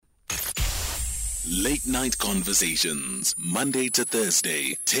Late Night Conversations, Monday to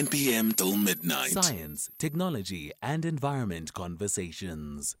Thursday, 10 p.m. till midnight. Science, technology, and environment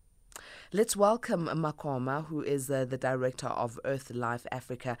conversations. Let's welcome Makoma, who is the director of Earth Life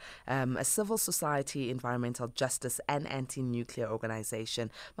Africa, a civil society, environmental justice, and anti-nuclear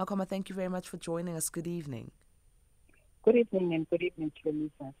organization. Makoma, thank you very much for joining us. Good evening. Good evening, and good evening to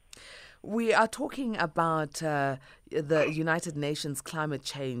Lisa. We are talking about the United Nations Climate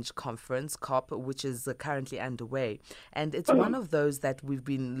Change Conference, COP, which is currently underway. And it's one of those that we've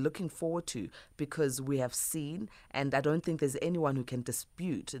been looking forward to because we have seen, and I don't think there's anyone who can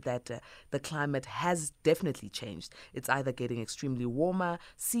dispute that the climate has definitely changed. It's either getting extremely warmer,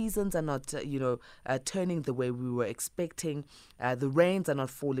 seasons are not, turning the way we were expecting, the rains are not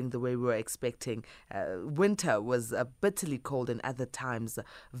falling the way we were expecting. Winter was bitterly cold and other times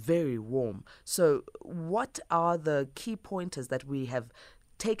very warm. So what are the key pointers that we have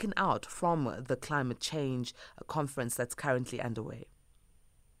taken out from the climate change conference that's currently underway?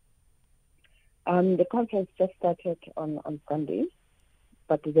 The conference just started on Sunday,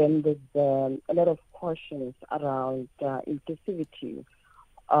 but then there's a lot of questions around inclusivity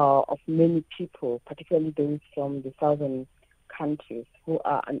of many people, particularly those from the southern countries who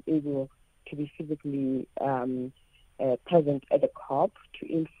are unable to be physically present at the COP to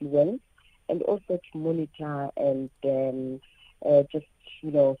influence and also to monitor and just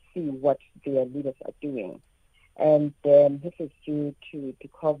see what their leaders are doing. And this is due to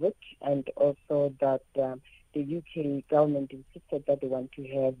COVID, and also that the UK government insisted that they want to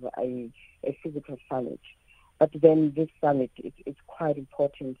have a physical summit. But then this summit is quite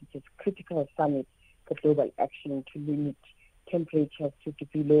important. It's a critical summit for global action to limit temperatures to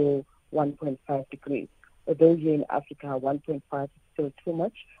below 1.5 degrees. Although here in Africa, 1.5 is still too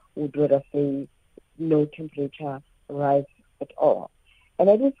much, we'd rather say no temperature rise at all. And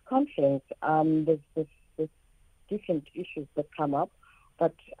at this conference, there's different issues that come up,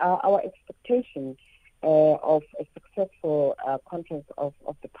 but our expectation of a successful conference of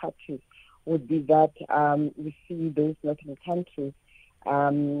the parties would be that we see those northern countries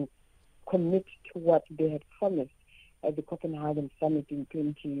commit to what they had promised at the Copenhagen Summit in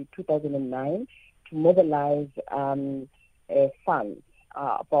 2009 to mobilize funds,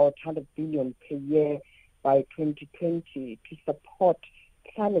 about 100 billion per year by 2020 to support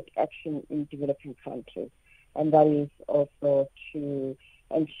climate action in developing countries. And that is also to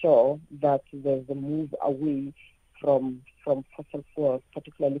ensure that there's a move away from fossil fuels,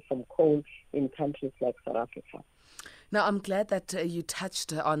 particularly from coal in countries like South Africa. Now, I'm glad that you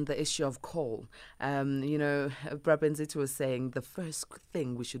touched on the issue of coal. Brabenzit was saying the first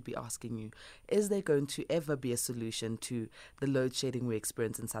thing we should be asking you, is there going to ever be a solution to the load shedding we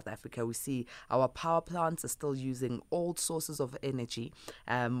experience in South Africa? We see our power plants are still using old sources of energy,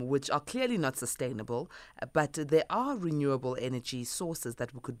 which are clearly not sustainable, but there are renewable energy sources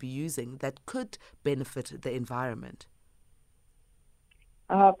that we could be using that could benefit the environment.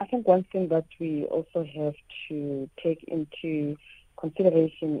 I think one thing that we also have to take into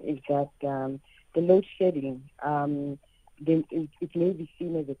consideration is that the load shedding, it may be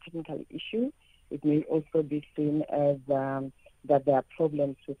seen as a technical issue. It may also be seen as that there are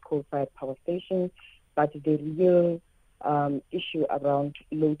problems with coal-fired power stations, but the real issue around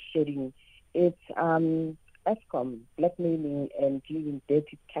load shedding is Eskom blackmailing and using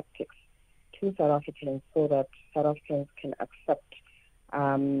dirty tactics to South Africans so that South Africans can accept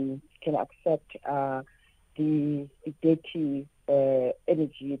the dirty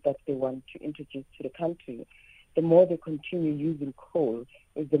energy that they want to introduce to the country. The more they continue using coal,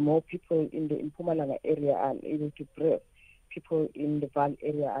 the more people in the Mpumalanga area are unable to breathe. People in the Vaal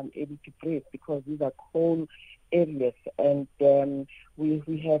area are unable to breathe because these are coal areas, and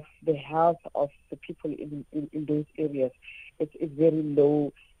we have the health of the people in those areas. It's very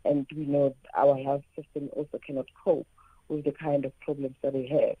low, and we know our health system also cannot cope with the kind of problems that they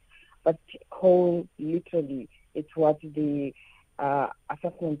have. But coal, literally, it's what the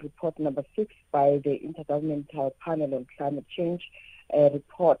assessment report number 6 by the Intergovernmental Panel on Climate Change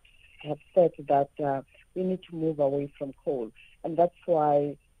report have said that we need to move away from coal. And that's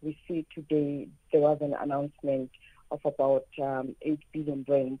why we see today there was an announcement of about 8 billion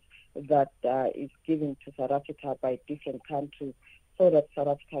rands that is given to South Africa by different countries so that South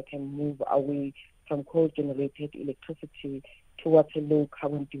Africa can move away from coal-generated electricity towards a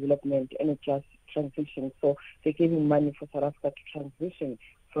low-carbon development and a just transition. So they're giving money for South Africa to transition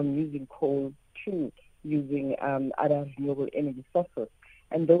from using coal to using other renewable energy sources.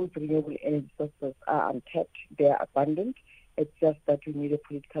 And those renewable energy sources are untapped. They are abundant. It's just that we need a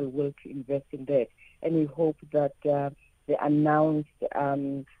political will to invest in that. And we hope that the announced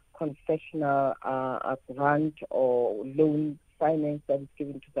concessional grant or loan finance that is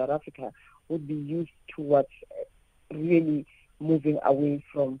given to South Africa would be used towards really moving away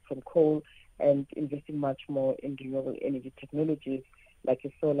from coal and investing much more in renewable energy technologies like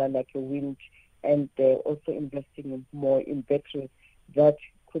a solar, like a wind, and also investing more in batteries that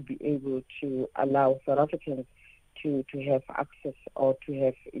could be able to allow South Africans to have access or to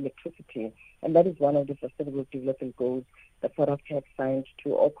have electricity. And that is one of the sustainable development goals that South Africa has signed to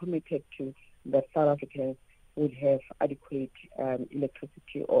or committed to, that South Africans would have adequate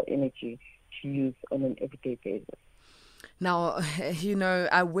electricity or energy to use on an everyday basis. Now,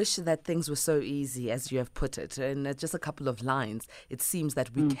 I wish that things were so easy as you have put it. In just a couple of lines, it seems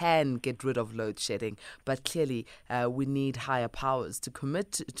that we can get rid of load shedding, but clearly we need higher powers to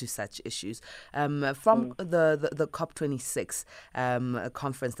commit to such issues. From the COP26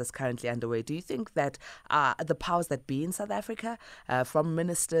 conference that's currently underway, do you think that the powers that be in South Africa, from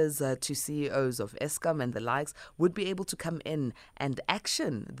ministers to CEOs of Eskom and the likes, would be able to come in and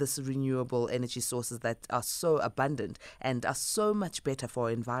action this renewable energy sources that are so abundant and are so much better for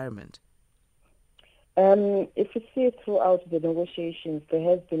our environment? If you see throughout the negotiations, there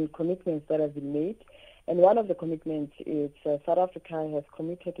has been commitments that have been made. And one of the commitments is South Africa has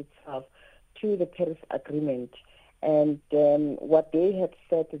committed itself to the Paris Agreement. And what they have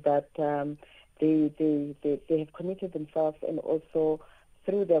said is that they have committed themselves, and also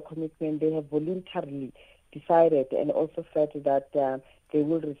through their commitment, they have voluntarily decided and also said that they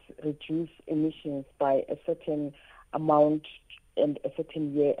will reduce emissions by a certain amount and a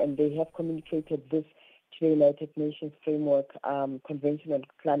certain year, and they have communicated this to the United Nations Framework Convention on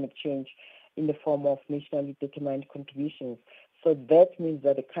Climate Change in the form of nationally determined contributions. So that means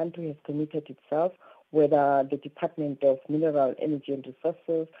that the country has committed itself, whether the Department of Mineral, Energy and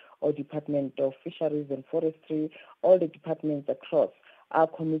Resources or Department of Fisheries and Forestry, all the departments across are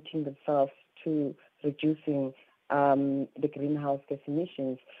committing themselves to reducing the greenhouse gas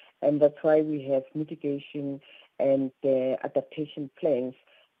emissions. And that's why we have mitigation and adaptation plans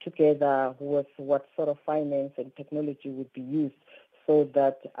together with what sort of finance and technology would be used so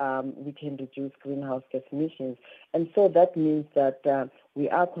that we can reduce greenhouse gas emissions. And so that means that we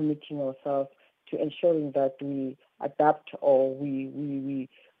are committing ourselves to ensuring that we adapt or we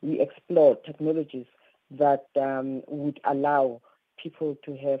explore technologies that would allow people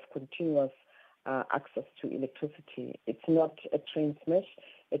to have continuous access to electricity. It's not a train smash.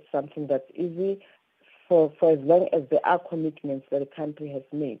 It's something that's easy for as long as there are commitments that the country has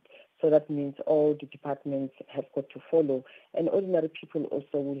made. So that means all the departments have got to follow, and ordinary people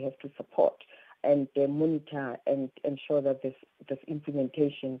also will have to support and monitor and ensure that there's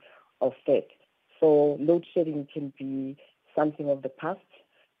implementation of that. So load shedding can be something of the past,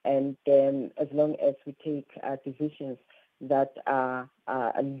 and as long as we take decisions that are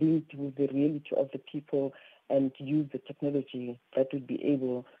linked with the reality of the people and use the technology that would be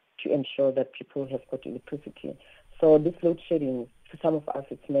able to ensure that people have got electricity. So this load shedding, to some of us,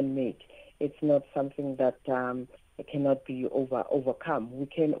 it's man-made. It's not something that cannot be overcome. We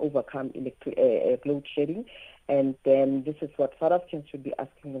can overcome load shedding, and this is what South Africans should be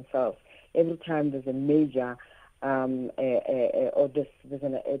asking themselves. Every time there's a major or there's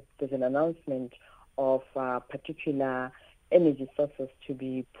an announcement of particular energy sources to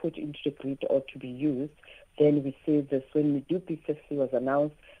be put into the grid or to be used, then we see this. When Medupi was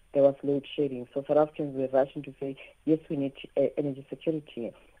announced, there was load shedding. So South Africans were rushing to say, yes, we need energy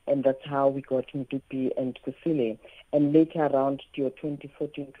security. And that's how we got Medupi and Kusile. And later around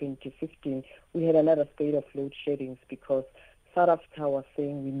 2014, 2015, we had another spate of load sheddings because South Africa was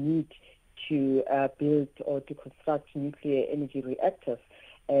saying we need to build or to construct nuclear energy reactors.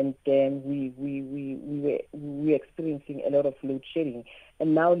 And then we were experiencing a lot of load shedding.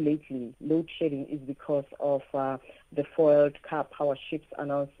 And now lately, load shedding is because of the foiled car power ships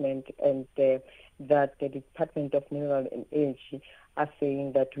announcement, and that the Department of Mineral and Energy are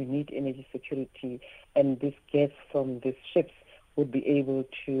saying that we need energy security, and this gas from these ships would be able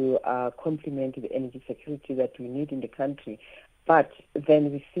to complement the energy security that we need in the country. But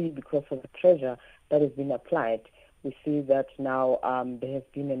then we see, because of the pressure that has been applied, we see that now there has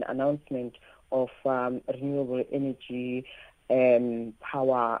been an announcement of renewable energy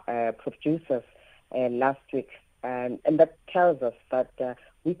power producers last week. And that tells us that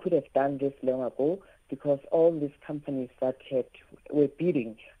we could have done this long ago, because all these companies that were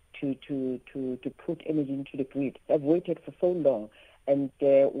bidding to put energy into the grid have waited for so long. And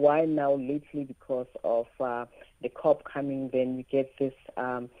why now lately, because of the COP coming, then we get this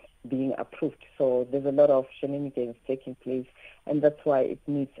being approved. So there's a lot of shenanigans taking place, and that's why it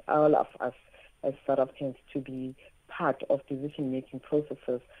needs all of us as South Africans to be part of decision-making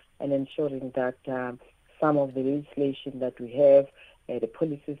processes and ensuring that some of the legislation that we have, the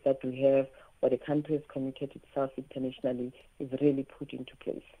policies that we have, what the country has committed itself internationally is really put into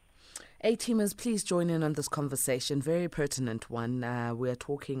place. A-teamers, please join in on this conversation. Very pertinent one. We are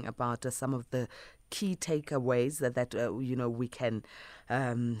talking about some of the key takeaways that we can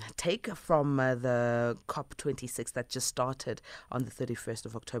take from the COP26 that just started on the 31st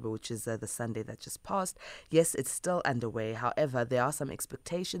of October, which is the Sunday that just passed. Yes, it's still underway. However, there are some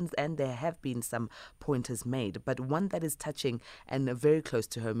expectations and there have been some pointers made. But one that is touching and very close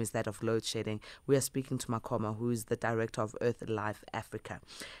to home is that of load shedding. We are speaking to Makoma, who is the director of Earth Life Africa.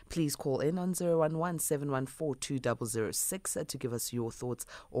 Please call in on 011-714-2006 to give us your thoughts,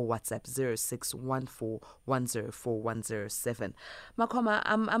 or WhatsApp 0614104107. Makoma,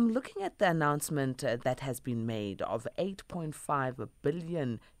 I'm looking at the announcement that has been made of $8.5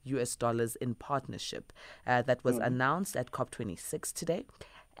 billion in partnership that was announced at COP26 today.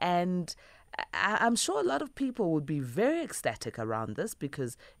 And I'm sure a lot of people would be very ecstatic around this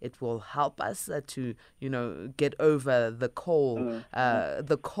because it will help us to, get over the coal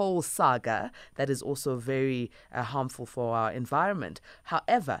saga that is also very harmful for our environment.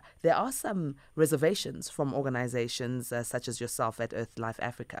 However, there are some reservations from organizations such as yourself at Earth Life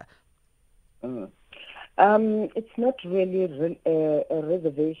Africa. It's not really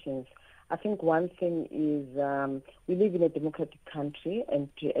reservations. I think one thing is we live in a democratic country and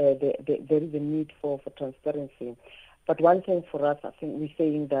there is a need for transparency. But one thing for us, I think we're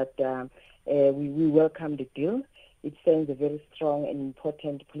saying that we welcome the deal. It sends a very strong and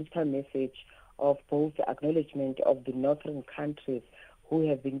important political message of both the acknowledgement of the northern countries who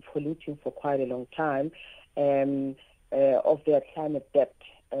have been polluting for quite a long time, of their climate debt,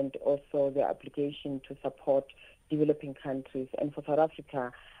 and also their obligation to support developing countries, and for South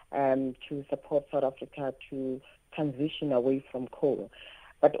Africa to support South Africa to transition away from coal.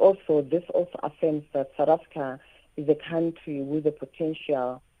 But also, this also affirms that South Africa is a country with the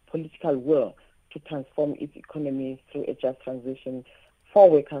potential political will to transform its economy through a just transition for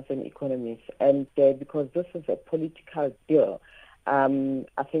workers and economies. And because this is a political deal, I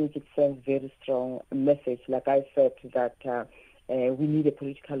think it sends very strong message, like I said, that we need a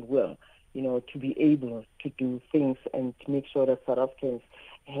political will, to be able to do things and to make sure that South Africans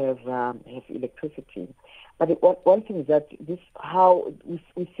have electricity. But one thing is that we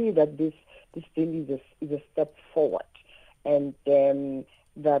see that this deal is a step forward, and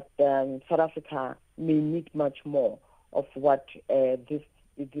that South Africa may need much more of what the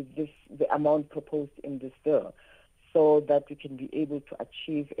amount proposed in this bill, so that we can be able to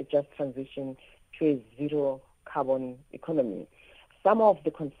achieve a just transition to a zero carbon economy. Some of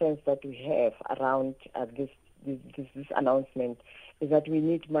the concerns that we have around this announcement is that we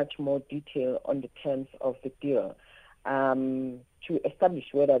need much more detail on the terms of the deal to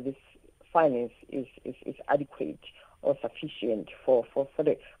establish whether this finance is adequate or sufficient for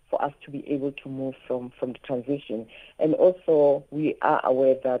us to be able to move from the transition. And also, we are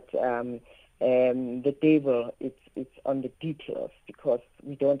aware that the devil it's on the details, because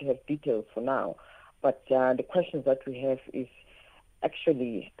we don't have details for now. But the questions that we have is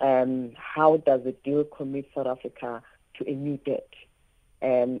actually how does the deal commit South Africa to a new debt?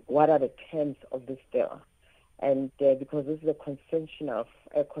 What are the terms of this deal? And because this is a concessional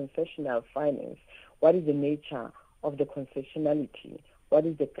finance, what is the nature of the concessionality? What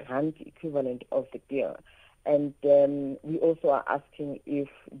is the grant equivalent of the deal? And we also are asking if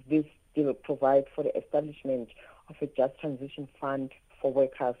this deal provides for the establishment of a just transition fund for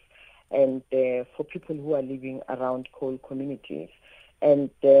workers and for people who are living around coal communities.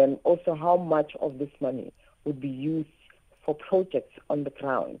 And also how much of this money would be used for projects on the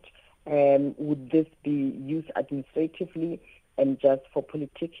ground. Would this be used administratively and just for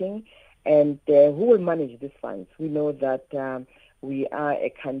politicking? And who will manage these funds? We know that we are a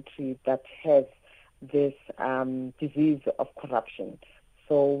country that has this disease of corruption.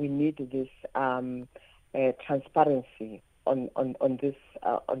 So we need this transparency on this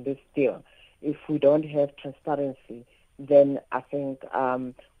deal. If we don't have transparency, then I think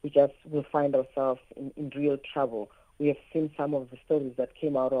we just will find ourselves in real trouble. We have seen some of the stories that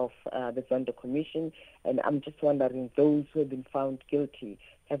came out of the Zondo Commission, and I'm just wondering, those who have been found guilty,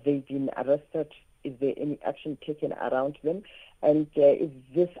 have they been arrested? Is there any action taken around them? And if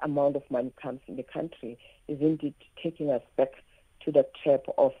this amount of money comes in the country, isn't it taking us back to the trap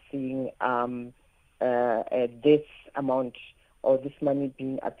of seeing this amount or this money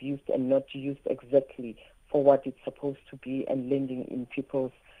being abused and not used exactly for what it's supposed to be, and landing in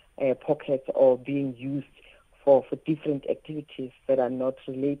people's pockets, or being used for different activities that are not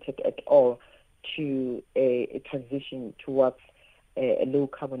related at all to a transition towards a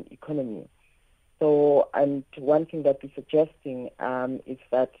low-carbon economy. So, and one thing that we're suggesting is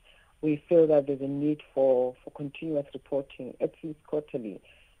that we feel that there's a need for continuous reporting, at least quarterly,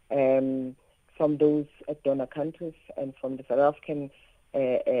 from those donor countries and from the South African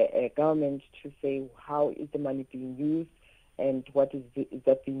government to say how is the money being used and what is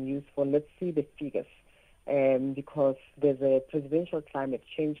that being used for. Let's see the figures, because there's a Presidential Climate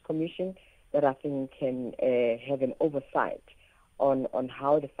Change Commission that I think can have an oversight on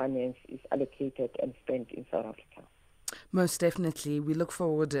how the finance is allocated and spent in South Africa. Most definitely. We look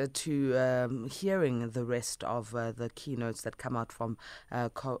forward to hearing the rest of the keynotes that come out from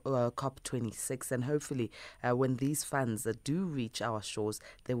COP26, and hopefully when these funds do reach our shores,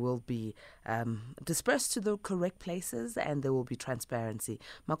 they will be dispersed to the correct places and there will be transparency.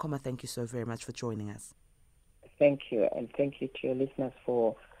 Makoma, thank you so very much for joining us. Thank you, and thank you to your listeners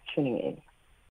for tuning in.